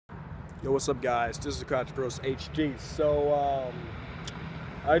Yo, what's up, guys? This is Couch Bros HG. So,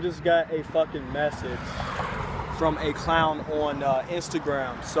 I just got a fucking message from a clown on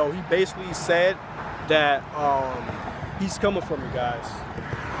Instagram. So he basically said that he's coming for me, guys.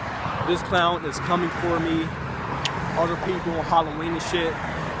 This clown is coming for me. Other people on Halloween and shit.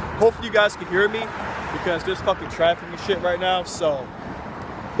 Hopefully you guys can hear me because there's fucking traffic and shit right now. So,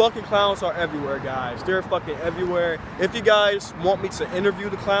 fucking clowns are everywhere, guys. They're fucking everywhere. If you guys want me to interview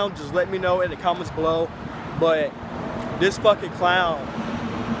the clown, just let me know in the comments below. But this fucking clown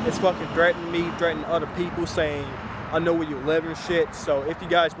is fucking threatening me, threatening other people, saying I know where you live and shit. So if you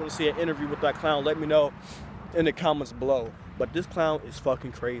guys want to see an interview with that clown, let me know in the comments below. But this clown is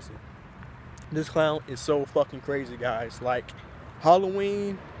fucking crazy. This clown is so fucking crazy, guys. Like,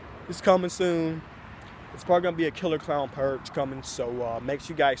 Halloween is coming soon. It's probably gonna be a killer clown purge coming, so make sure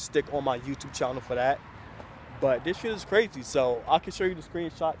you guys stick on my YouTube channel for that. But this shit is crazy, so I can show you the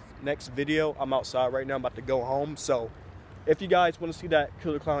screenshots next video. I'm outside right now, I'm about to go home. So if you guys want to see that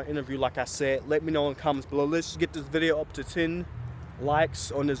killer clown interview, like I said, let me know in the comments below. Let's just get this video up to 10 likes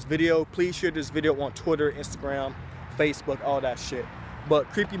on this video. Please share this video on Twitter, Instagram, Facebook, all that shit. But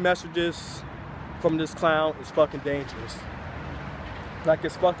creepy messages from this clown is fucking dangerous. Like,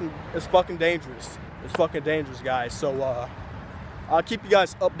 it's fucking dangerous. It's fucking dangerous, guys. So I'll keep you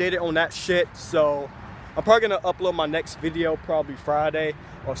guys updated on that shit. So I'm probably gonna upload my next video probably Friday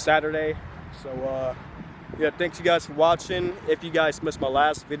or Saturday. So yeah, thanks you guys for watching. If you guys missed my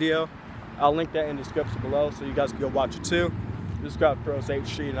last video, I'll link that in the description below so you guys can go watch it too. This is Couch Bros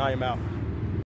HG and I am out.